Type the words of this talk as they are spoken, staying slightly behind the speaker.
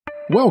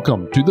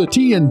Welcome to the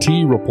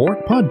TNT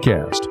Report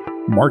Podcast,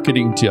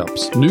 marketing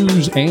tips,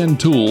 news, and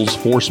tools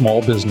for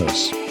small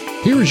business.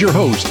 Here's your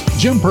host,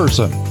 Jim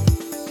Person.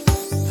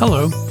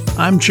 Hello,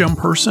 I'm Jim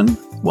Person.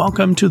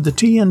 Welcome to the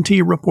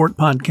TNT Report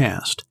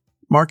Podcast,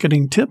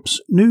 marketing tips,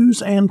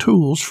 news, and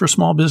tools for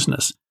small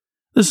business.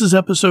 This is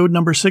episode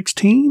number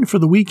 16 for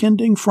the week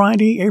ending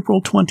Friday,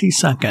 April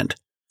 22nd.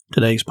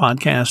 Today's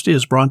podcast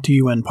is brought to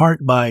you in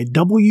part by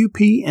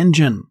WP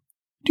Engine.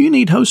 Do you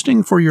need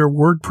hosting for your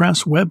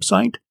WordPress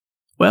website?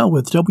 Well,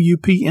 with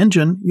WP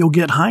Engine, you'll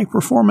get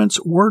high-performance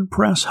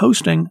WordPress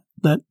hosting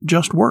that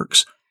just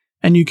works,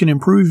 and you can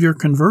improve your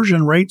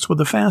conversion rates with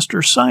a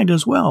faster site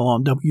as well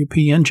on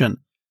WP Engine.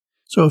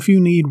 So if you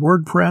need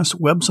WordPress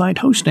website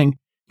hosting,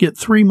 get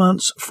 3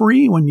 months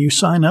free when you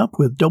sign up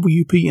with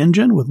WP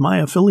Engine with my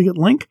affiliate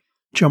link,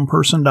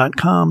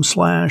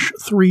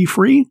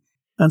 jimperson.com/3free.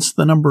 That's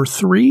the number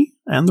 3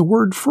 and the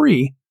word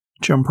free,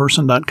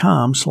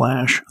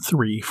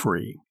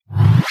 jimperson.com/3free.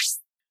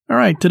 All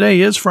right,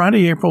 today is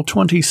Friday, April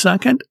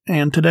 22nd,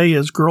 and today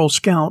is Girl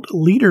Scout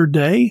Leader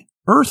Day,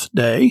 Earth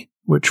Day,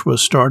 which was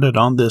started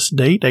on this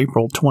date,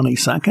 April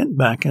 22nd,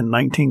 back in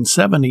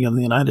 1970 in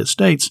the United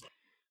States.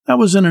 That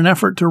was in an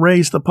effort to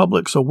raise the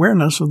public's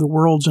awareness of the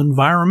world's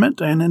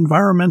environment and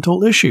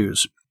environmental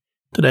issues.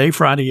 Today,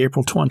 Friday,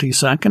 April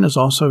 22nd, is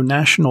also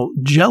National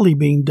Jelly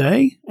Bean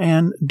Day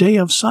and Day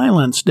of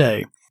Silence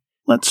Day.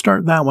 Let's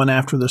start that one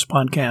after this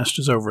podcast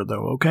is over,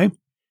 though, okay?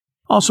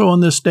 Also on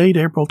this date,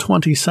 April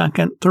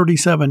 22nd,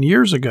 37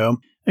 years ago,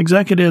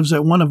 executives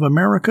at one of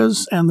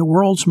America's and the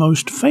world's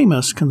most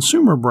famous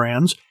consumer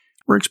brands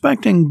were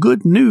expecting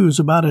good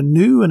news about a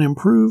new and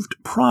improved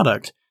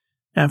product.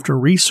 After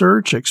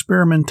research,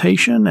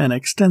 experimentation, and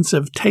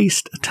extensive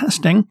taste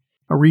testing,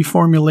 a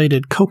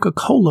reformulated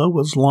Coca-Cola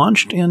was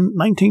launched in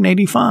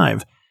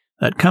 1985.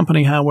 That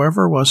company,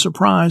 however, was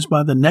surprised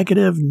by the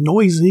negative,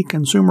 noisy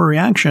consumer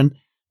reaction,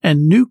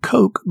 and New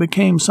Coke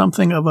became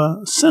something of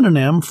a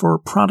synonym for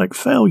product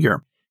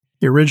failure.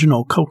 The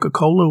original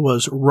Coca-Cola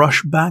was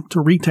rushed back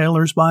to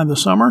retailers by the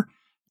summer.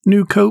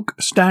 New Coke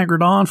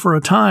staggered on for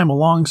a time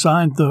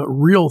alongside the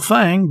real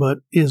thing, but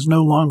is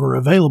no longer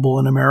available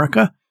in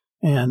America.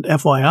 And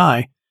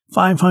FYI,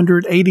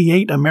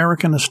 588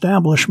 American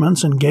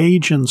establishments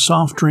engage in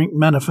soft drink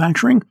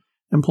manufacturing,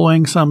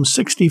 employing some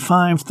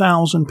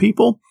 65,000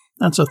 people.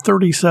 That's a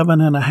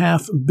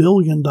 $37.5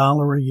 billion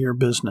a year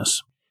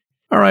business.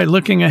 All right,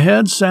 looking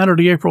ahead,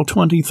 Saturday, April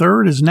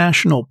 23rd is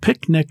National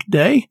Picnic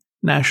Day,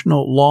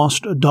 National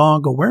Lost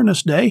Dog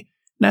Awareness Day,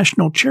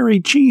 National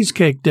Cherry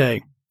Cheesecake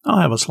Day.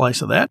 I'll have a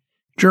slice of that.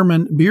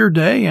 German Beer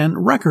Day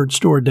and Record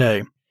Store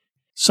Day.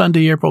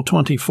 Sunday, April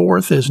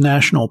 24th is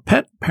National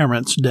Pet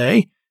Parents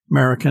Day,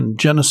 American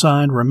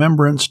Genocide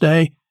Remembrance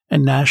Day,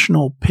 and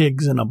National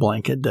Pigs in a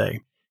Blanket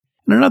Day.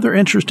 And another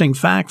interesting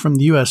fact from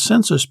the U.S.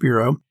 Census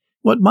Bureau,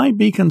 what might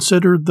be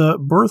considered the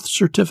birth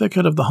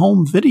certificate of the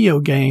home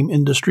video game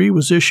industry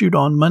was issued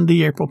on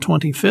Monday, April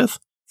 25th,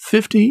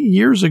 50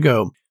 years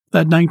ago.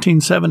 That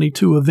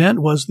 1972 event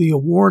was the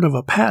award of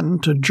a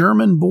patent to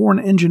German-born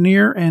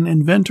engineer and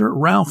inventor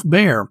Ralph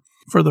Baer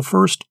for the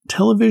first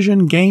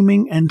television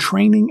gaming and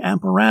training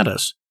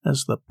apparatus,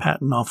 as the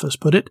patent office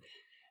put it.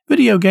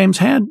 Video games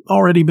had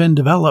already been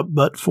developed,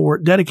 but for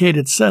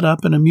dedicated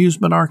setup in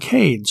amusement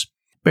arcades.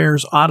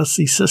 Baer's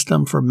Odyssey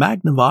system for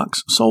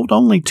Magnavox sold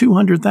only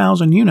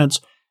 200,000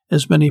 units,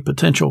 as many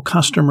potential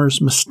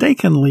customers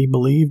mistakenly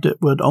believed it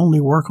would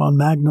only work on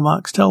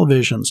Magnavox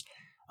televisions.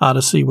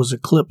 Odyssey was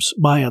eclipsed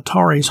by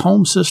Atari's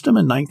home system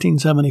in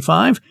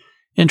 1975.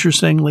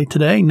 Interestingly,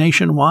 today,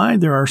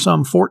 nationwide, there are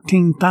some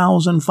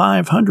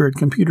 14,500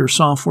 computer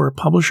software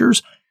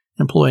publishers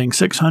employing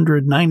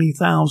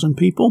 690,000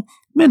 people,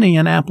 many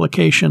in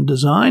application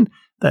design.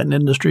 That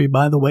industry,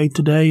 by the way,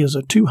 today is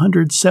a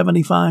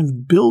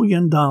 $275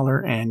 billion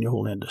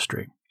annual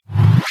industry.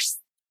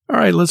 All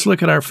right, let's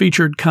look at our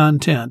featured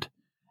content.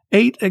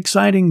 8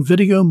 exciting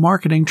video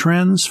marketing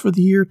trends for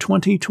the year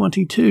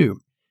 2022.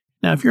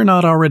 Now, if you're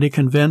not already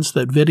convinced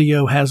that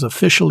video has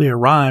officially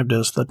arrived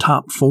as the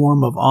top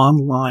form of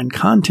online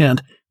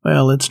content,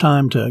 well, it's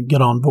time to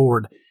get on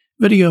board.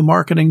 Video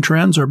marketing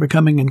trends are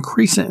becoming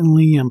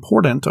increasingly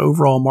important to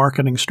overall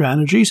marketing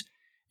strategies.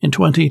 In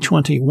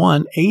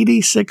 2021,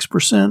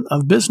 86%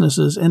 of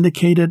businesses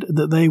indicated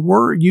that they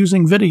were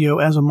using video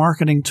as a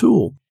marketing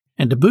tool,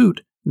 and to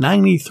boot,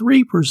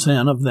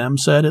 93% of them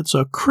said it's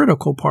a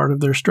critical part of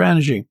their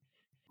strategy.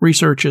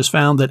 Research has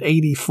found that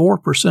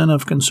 84%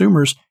 of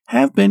consumers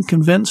have been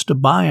convinced to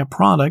buy a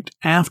product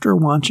after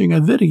watching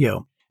a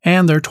video,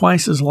 and they're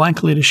twice as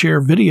likely to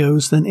share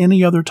videos than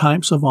any other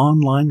types of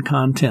online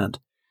content.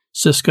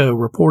 Cisco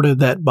reported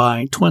that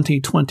by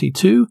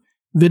 2022,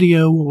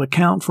 video will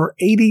account for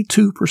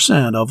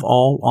 82% of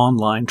all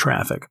online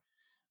traffic.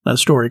 That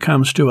story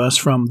comes to us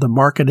from the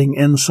Marketing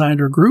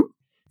Insider Group.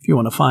 If you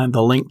want to find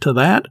the link to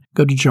that,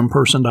 go to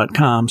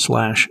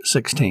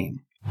jimperson.com/16.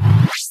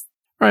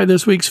 All right,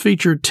 this week's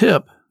featured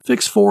tip,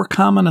 fix 4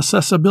 common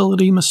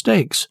accessibility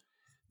mistakes.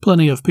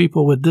 Plenty of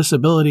people with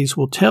disabilities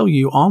will tell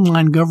you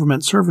online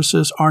government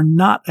services are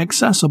not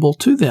accessible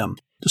to them.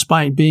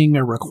 Despite being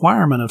a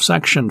requirement of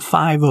Section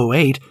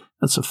 508,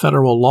 that's a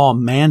federal law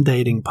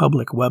mandating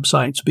public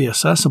websites be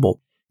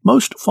accessible,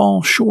 most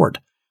fall short.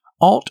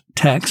 Alt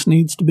text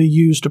needs to be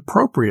used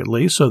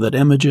appropriately so that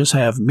images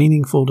have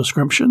meaningful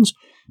descriptions,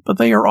 but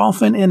they are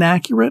often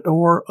inaccurate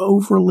or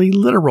overly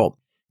literal.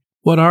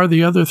 What are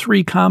the other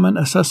 3 common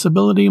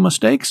accessibility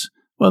mistakes?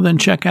 Well, then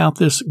check out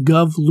this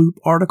GovLoop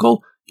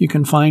article. You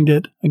can find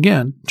it,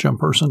 again,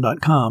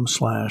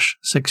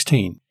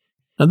 jimperson.com/16.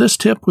 Now, this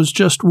tip was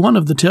just one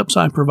of the tips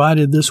I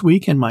provided this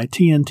week in my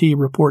TNT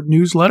Report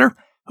newsletter.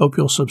 Hope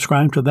you'll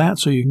subscribe to that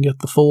so you can get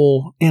the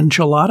full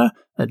enchilada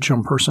at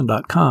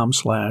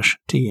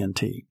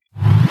jimperson.com/TNT.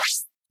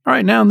 All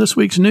right, now in this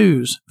week's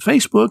news,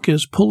 Facebook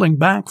is pulling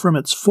back from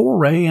its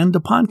foray into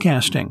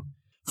podcasting.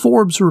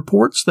 Forbes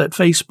reports that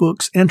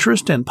Facebook's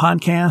interest in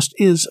podcast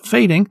is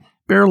fading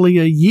barely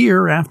a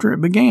year after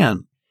it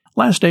began.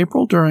 Last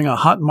April, during a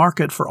hot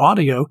market for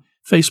audio,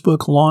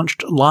 Facebook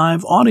launched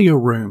live audio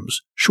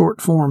rooms,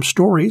 short-form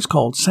stories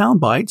called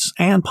soundbites,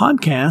 and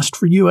podcasts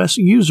for U.S.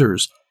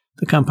 users.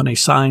 The company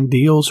signed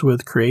deals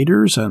with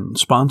creators and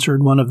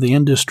sponsored one of the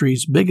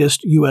industry's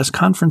biggest U.S.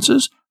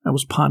 conferences, that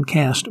was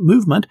Podcast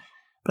Movement.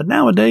 But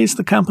nowadays,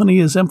 the company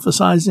is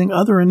emphasizing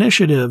other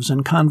initiatives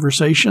and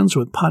conversations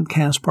with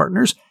podcast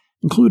partners,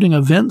 including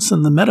events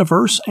in the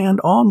metaverse and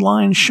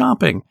online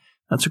shopping.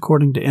 That's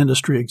according to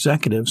industry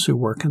executives who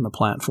work in the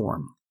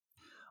platform.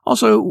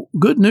 Also,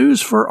 good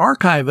news for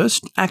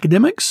archivists,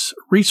 academics,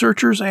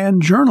 researchers, and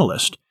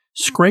journalists.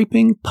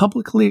 Scraping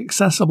publicly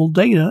accessible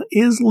data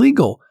is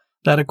legal.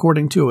 That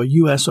according to a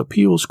U.S.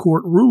 appeals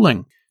court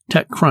ruling.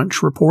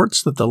 TechCrunch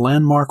reports that the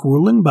landmark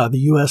ruling by the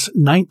U.S.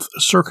 Ninth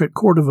Circuit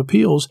Court of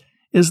Appeals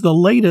is the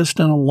latest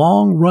in a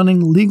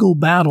long-running legal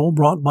battle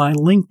brought by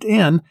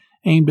LinkedIn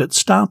aimed at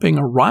stopping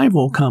a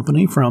rival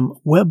company from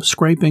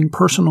web-scraping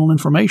personal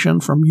information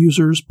from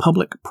users'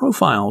 public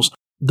profiles.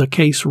 The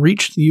case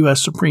reached the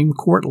U.S. Supreme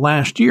Court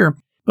last year,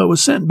 but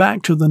was sent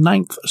back to the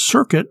Ninth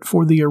Circuit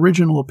for the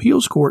original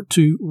appeals court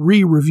to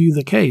re-review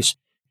the case.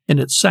 In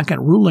its second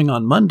ruling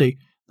on Monday,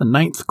 the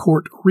Ninth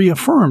Court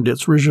reaffirmed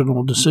its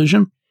original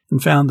decision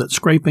and found that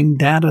scraping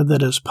data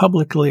that is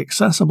publicly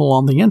accessible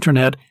on the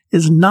Internet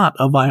is not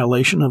a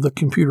violation of the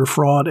Computer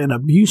Fraud and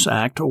Abuse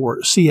Act,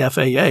 or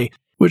CFAA,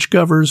 which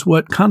governs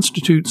what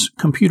constitutes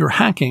computer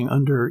hacking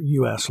under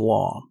U.S.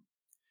 law.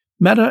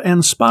 Meta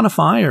and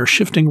Spotify are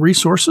shifting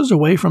resources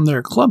away from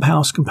their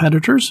Clubhouse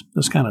competitors.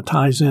 This kind of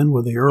ties in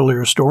with the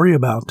earlier story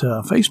about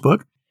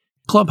Facebook.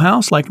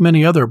 Clubhouse, like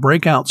many other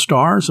breakout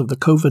stars of the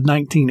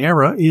COVID-19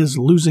 era, is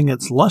losing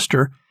its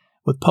luster.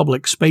 With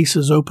public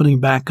spaces opening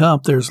back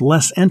up, there's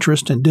less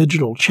interest in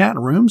digital chat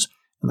rooms,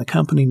 and the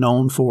company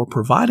known for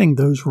providing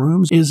those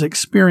rooms is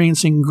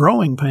experiencing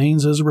growing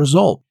pains as a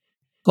result.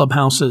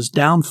 Clubhouse's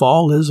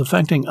downfall is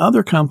affecting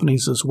other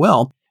companies as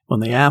well. When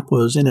the app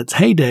was in its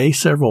heyday,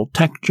 several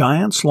tech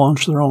giants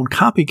launched their own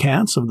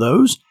copycats of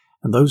those,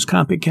 and those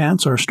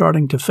copycats are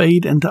starting to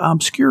fade into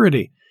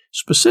obscurity.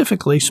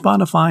 Specifically,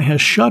 Spotify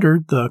has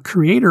shuttered the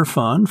Creator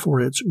Fund for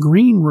its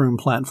Green Room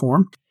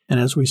platform, and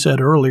as we said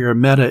earlier,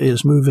 Meta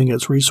is moving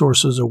its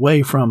resources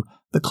away from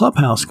the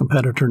Clubhouse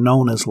competitor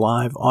known as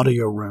Live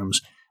Audio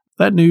Rooms.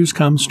 That news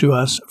comes to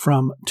us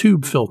from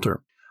TubeFilter.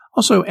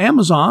 Also,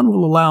 Amazon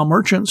will allow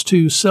merchants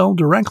to sell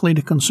directly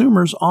to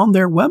consumers on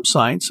their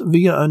websites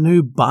via a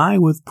new Buy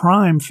with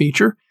Prime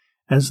feature,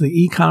 as the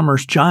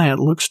e-commerce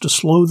giant looks to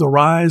slow the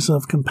rise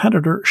of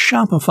competitor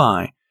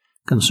Shopify.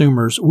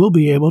 Consumers will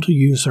be able to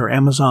use their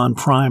Amazon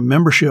Prime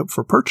membership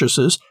for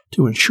purchases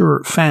to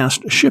ensure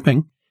fast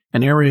shipping,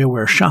 an area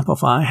where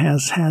Shopify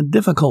has had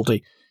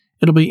difficulty.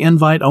 It'll be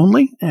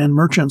invite-only, and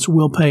merchants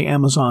will pay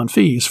Amazon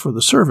fees for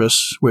the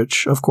service,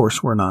 which, of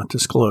course, were not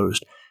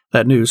disclosed.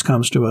 That news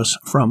comes to us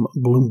from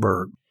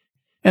Bloomberg.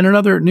 And in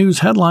other news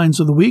headlines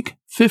of the week,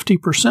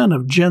 50%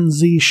 of Gen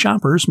Z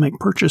shoppers make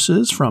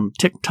purchases from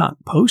TikTok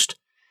post.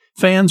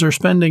 Fans are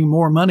spending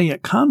more money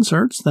at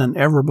concerts than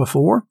ever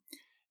before.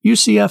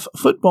 UCF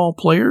football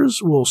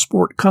players will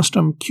sport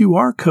custom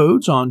QR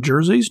codes on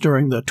jerseys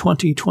during the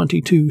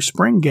 2022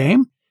 spring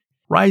game.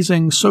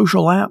 Rising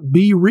social app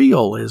Be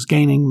Real is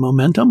gaining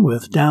momentum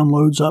with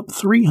downloads up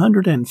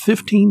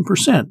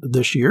 315%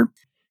 this year.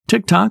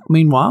 TikTok,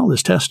 meanwhile,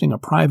 is testing a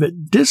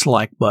private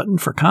dislike button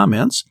for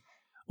comments.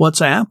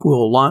 WhatsApp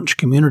will launch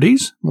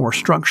communities, more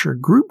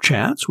structured group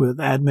chats with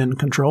admin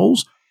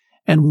controls,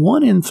 and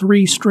 1 in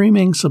 3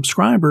 streaming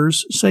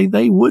subscribers say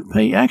they would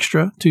pay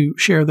extra to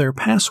share their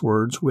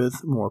passwords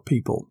with more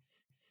people.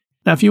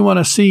 Now, if you want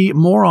to see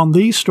more on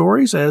these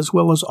stories, as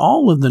well as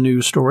all of the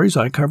news stories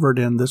I covered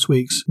in this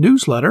week's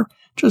newsletter,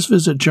 just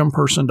visit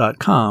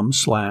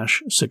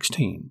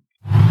jimperson.com/16.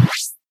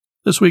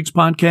 This week's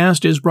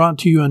podcast is brought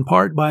to you in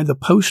part by the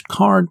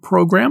Postcard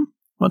Program.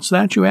 What's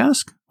that, you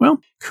ask? Well,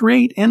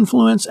 create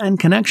influence and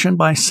connection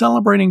by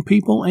celebrating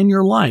people in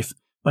your life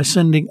by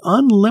sending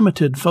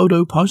unlimited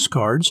photo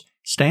postcards,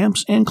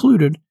 stamps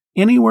included,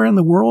 anywhere in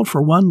the world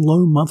for one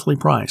low monthly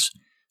price.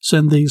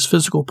 Send these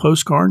physical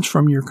postcards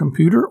from your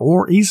computer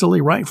or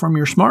easily right from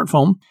your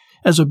smartphone,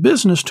 As a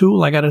business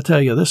tool, I got to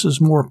tell you, this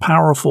is more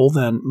powerful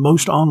than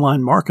most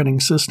online marketing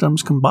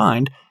systems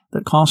combined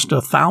that cost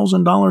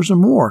 $1,000 or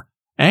more,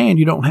 and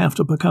you don't have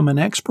to become an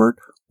expert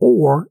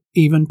or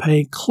even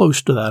pay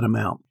close to that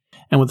amount.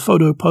 And with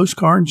photo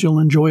postcards, you'll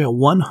enjoy a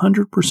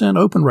 100%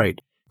 open rate.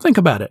 Think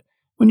about it.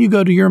 When you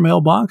go to your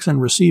mailbox and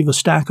receive a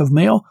stack of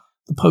mail,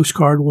 the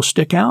postcard will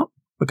stick out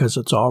because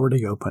it's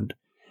already opened.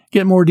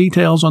 Get more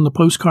details on the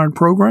postcard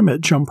program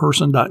at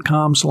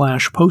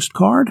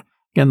jumpperson.com/postcard.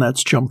 Again,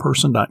 that's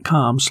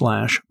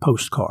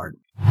jumpperson.com/postcard.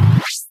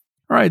 All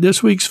right,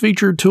 this week's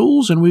featured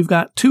tools, and we've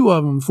got two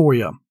of them for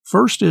you.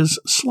 First is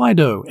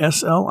Slido,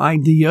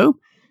 S-L-I-D-O,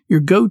 your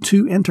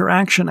go-to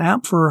interaction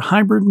app for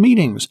hybrid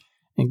meetings.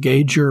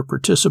 Engage your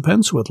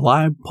participants with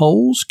live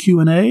polls,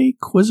 Q&A,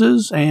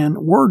 quizzes, and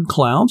word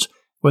clouds,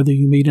 whether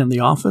you meet in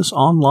the office,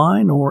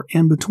 online, or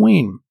in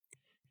between.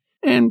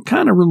 And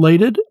kind of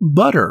related,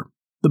 Butter,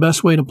 the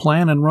best way to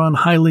plan and run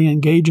highly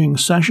engaging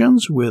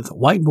sessions with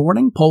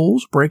whiteboarding,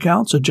 polls,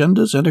 breakouts,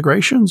 agendas,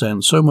 integrations,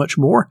 and so much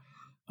more.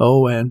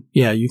 Oh, and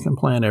yeah, you can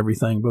plan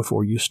everything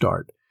before you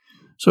start.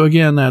 So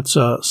again, that's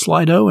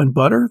Slido and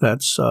Butter.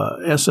 That's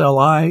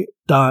SLI.do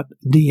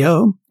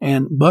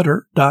and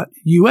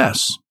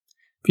butter.us.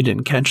 If you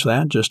didn't catch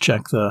that, just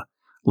check the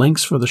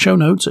links for the show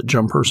notes at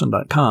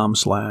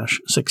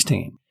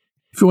jumpperson.com/16.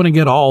 If you want to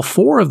get all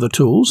four of the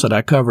tools that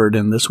I covered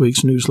in this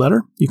week's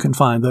newsletter, you can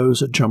find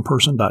those at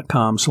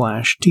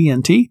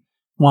jumpperson.com/TNT.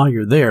 While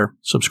you're there,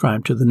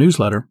 subscribe to the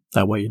newsletter.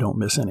 That way you don't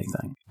miss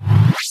anything.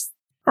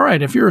 All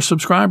right, if you're a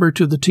subscriber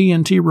to the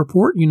TNT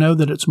Report, you know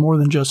that it's more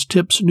than just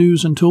tips,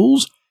 news, and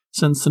tools.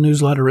 Since the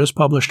newsletter is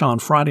published on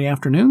Friday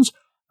afternoons,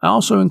 I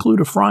also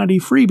include a Friday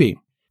freebie.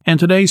 And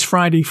today's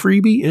Friday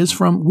freebie is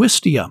from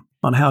Wistia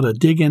on how to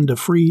dig into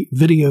free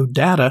video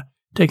data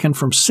taken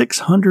from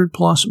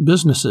 600-plus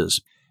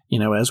businesses. You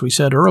know, as we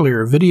said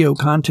earlier, video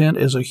content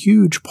is a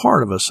huge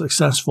part of a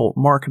successful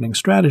marketing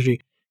strategy.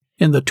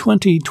 In the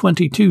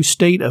 2022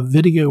 State of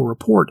Video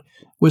Report,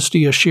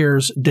 Wistia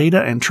shares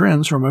data and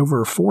trends from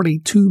over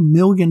 42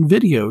 million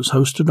videos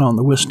hosted on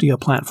the Wistia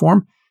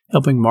platform,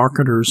 helping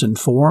marketers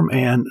inform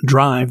and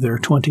drive their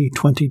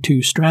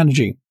 2022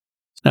 strategy.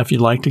 Now, if you'd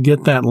like to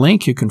get that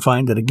link, you can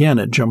find it again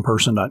at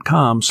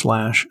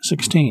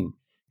jumpperson.com/16.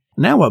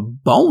 Now a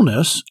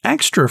bonus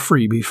extra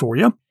freebie for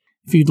you.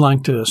 If you'd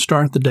like to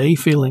start the day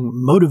feeling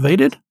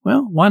motivated,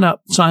 well, why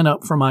not sign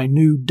up for my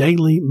new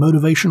daily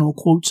motivational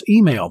quotes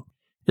email?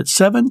 It's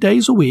 7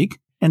 days a week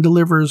and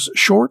delivers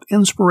short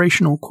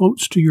inspirational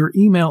quotes to your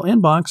email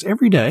inbox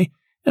every day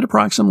at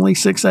approximately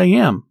 6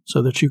 a.m.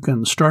 so that you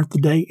can start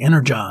the day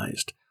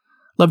energized.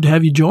 Love to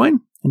have you join.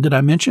 And did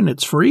I mention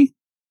it's free?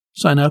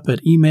 Sign up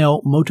at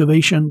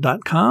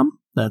emailmotivation.com.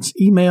 That's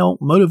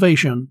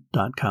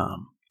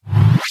emailmotivation.com.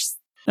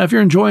 Now, if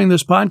you're enjoying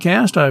this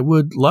podcast, I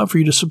would love for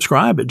you to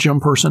subscribe at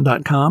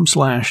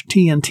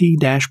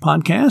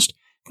jumpperson.com/TNT-podcast. You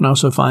can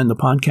also find the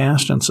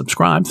podcast and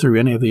subscribe through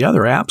any of the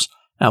other apps,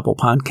 Apple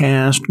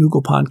Podcast,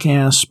 Google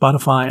Podcast,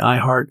 Spotify,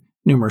 iHeart,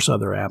 numerous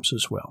other apps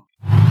as well.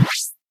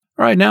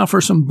 All right, now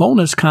for some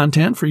bonus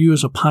content for you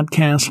as a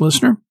podcast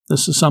listener.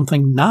 This is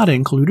something not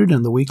included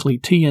in the weekly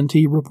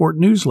TNT Report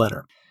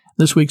newsletter.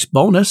 This week's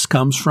bonus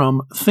comes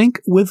from Think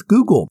with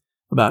Google,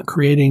 about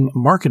creating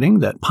marketing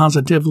that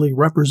positively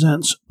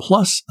represents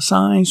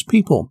plus-size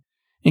people.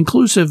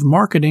 Inclusive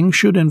marketing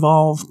should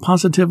involve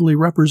positively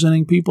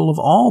representing people of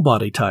all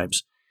body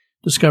types.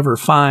 Discover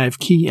 5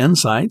 key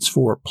insights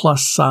for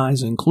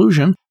plus-size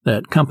inclusion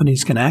that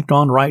companies can act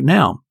on right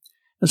now.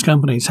 As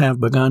companies have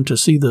begun to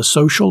see the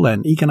social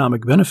and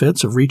economic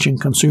benefits of reaching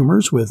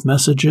consumers with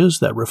messages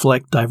that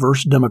reflect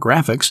diverse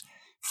demographics,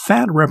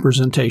 fat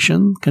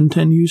representation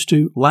continues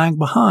to lag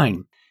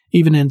behind.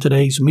 Even in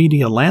today's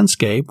media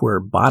landscape, where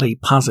body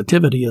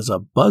positivity is a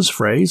buzz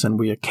phrase and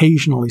we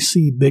occasionally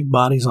see big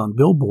bodies on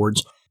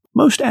billboards,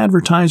 most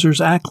advertisers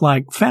act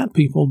like fat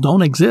people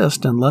don't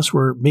exist unless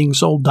we're being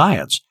sold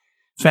diets.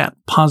 Fat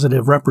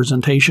positive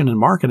representation in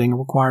marketing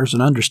requires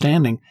an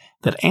understanding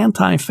that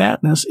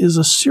anti-fatness is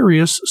a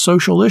serious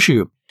social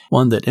issue,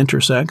 one that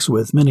intersects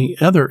with many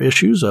other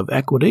issues of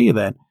equity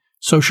that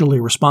socially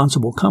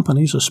responsible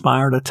companies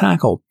aspire to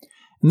tackle.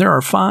 And there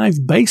are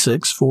 5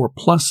 basics for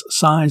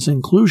plus-size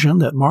inclusion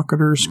that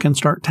marketers can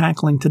start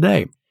tackling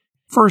today.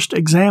 First,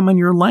 examine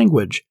your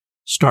language.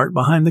 Start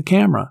behind the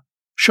camera.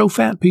 Show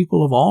fat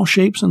people of all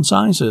shapes and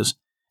sizes.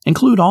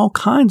 Include all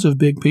kinds of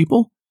big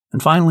people.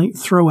 And finally,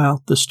 throw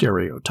out the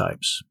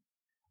stereotypes.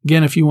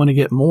 Again, if you want to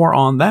get more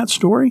on that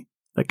story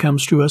that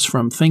comes to us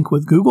from Think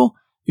with Google,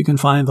 you can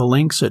find the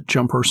links at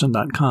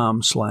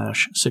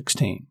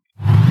jumpperson.com/16.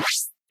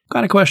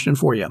 Got a question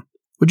for you.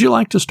 Would you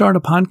like to start a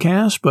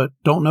podcast but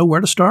don't know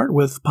where to start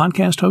with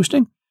podcast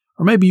hosting?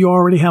 Or maybe you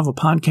already have a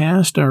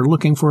podcast and are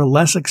looking for a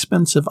less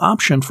expensive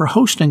option for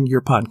hosting your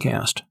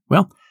podcast.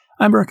 Well,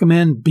 I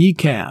recommend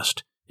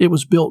Bcast. It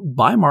was built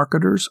by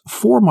marketers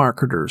for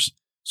marketers.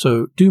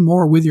 So do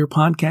more with your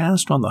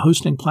podcast on the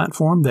hosting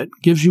platform that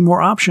gives you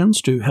more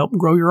options to help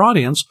grow your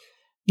audience.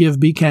 Give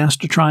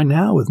Bcast a try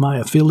now with my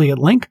affiliate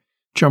link,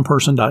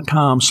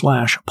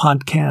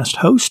 jumpperson.com/podcast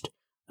host.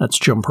 That's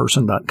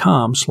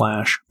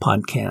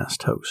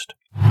jimperson.com/podcast host.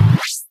 All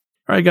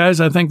right, guys,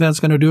 I think that's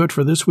going to do it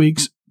for this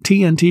week's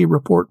TNT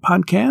Report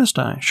Podcast.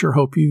 I sure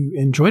hope you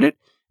enjoyed it.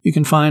 You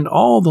can find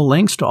all the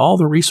links to all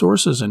the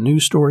resources and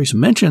news stories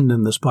mentioned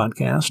in this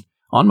podcast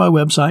on my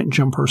website,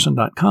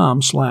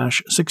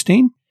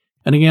 jimperson.com/16.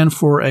 And again,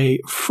 for a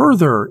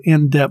further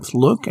in-depth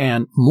look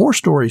and more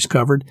stories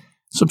covered,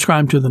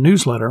 subscribe to the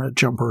newsletter at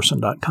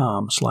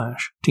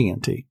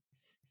jimperson.com/TNT.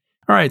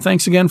 All right,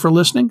 thanks again for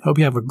listening. Hope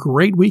you have a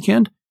great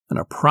weekend and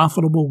a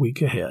profitable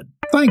week ahead.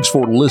 Thanks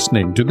for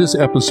listening to this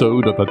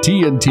episode of the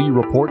TNT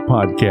Report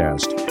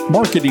Podcast,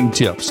 marketing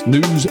tips,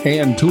 news,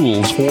 and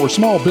tools for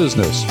small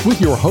business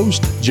with your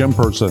host, Jim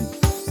Person.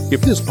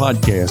 If this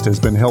podcast has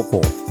been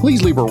helpful,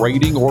 please leave a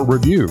rating or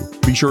review.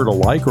 Be sure to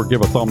like or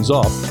give a thumbs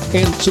up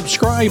and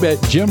subscribe at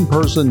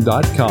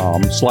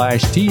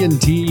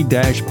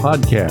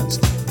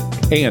jimperson.com/TNT-podcast.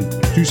 And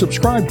to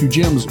subscribe to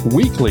Jim's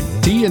weekly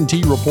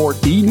TNT Report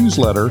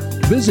e-newsletter,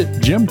 visit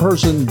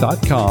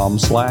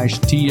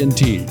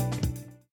jimperson.com/TNT.